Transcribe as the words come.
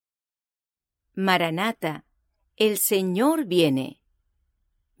Maranata, el Señor viene.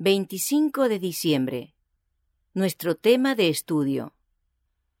 25 de diciembre. Nuestro tema de estudio.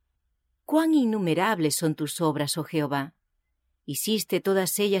 Cuán innumerables son tus obras, oh Jehová. Hiciste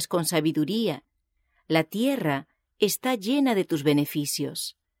todas ellas con sabiduría. La tierra está llena de tus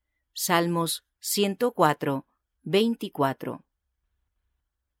beneficios. Salmos 104, 24.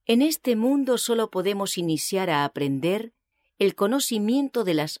 En este mundo solo podemos iniciar a aprender el conocimiento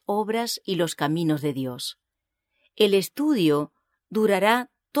de las obras y los caminos de Dios. El estudio durará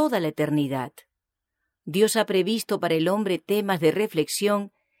toda la eternidad. Dios ha previsto para el hombre temas de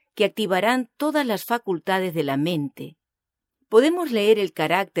reflexión que activarán todas las facultades de la mente. Podemos leer el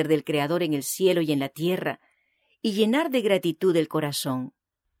carácter del Creador en el cielo y en la tierra y llenar de gratitud el corazón.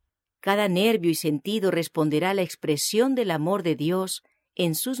 Cada nervio y sentido responderá a la expresión del amor de Dios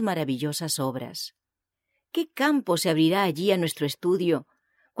en sus maravillosas obras. ¿Qué campo se abrirá allí a nuestro estudio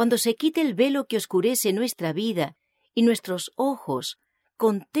cuando se quite el velo que oscurece nuestra vida y nuestros ojos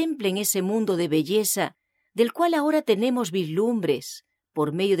contemplen ese mundo de belleza del cual ahora tenemos vislumbres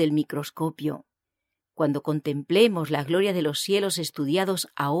por medio del microscopio? Cuando contemplemos la gloria de los cielos estudiados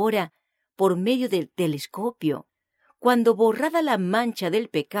ahora por medio del telescopio, cuando borrada la mancha del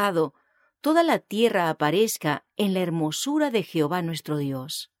pecado, toda la tierra aparezca en la hermosura de Jehová nuestro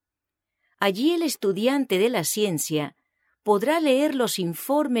Dios. Allí el estudiante de la ciencia podrá leer los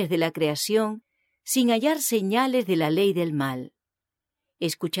informes de la creación sin hallar señales de la ley del mal.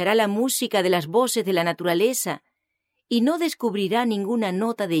 Escuchará la música de las voces de la naturaleza y no descubrirá ninguna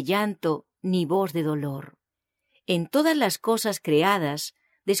nota de llanto ni voz de dolor. En todas las cosas creadas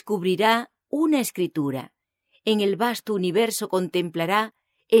descubrirá una escritura. En el vasto universo contemplará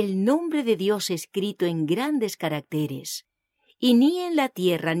el nombre de Dios escrito en grandes caracteres. Y ni en la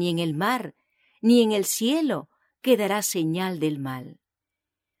tierra, ni en el mar, ni en el cielo quedará señal del mal.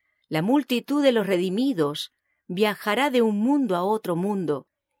 La multitud de los redimidos viajará de un mundo a otro mundo,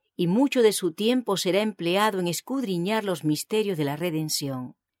 y mucho de su tiempo será empleado en escudriñar los misterios de la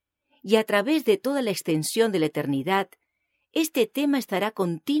redención. Y a través de toda la extensión de la eternidad, este tema estará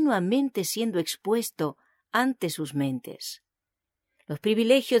continuamente siendo expuesto ante sus mentes. Los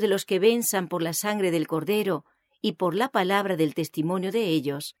privilegios de los que venzan por la sangre del Cordero y por la palabra del testimonio de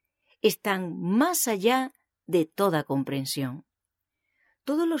ellos están más allá de toda comprensión.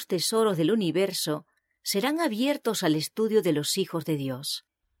 Todos los tesoros del universo serán abiertos al estudio de los hijos de Dios.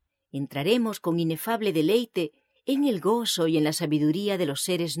 Entraremos con inefable deleite en el gozo y en la sabiduría de los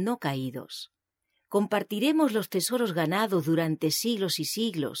seres no caídos. Compartiremos los tesoros ganados durante siglos y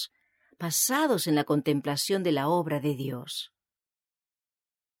siglos, pasados en la contemplación de la obra de Dios.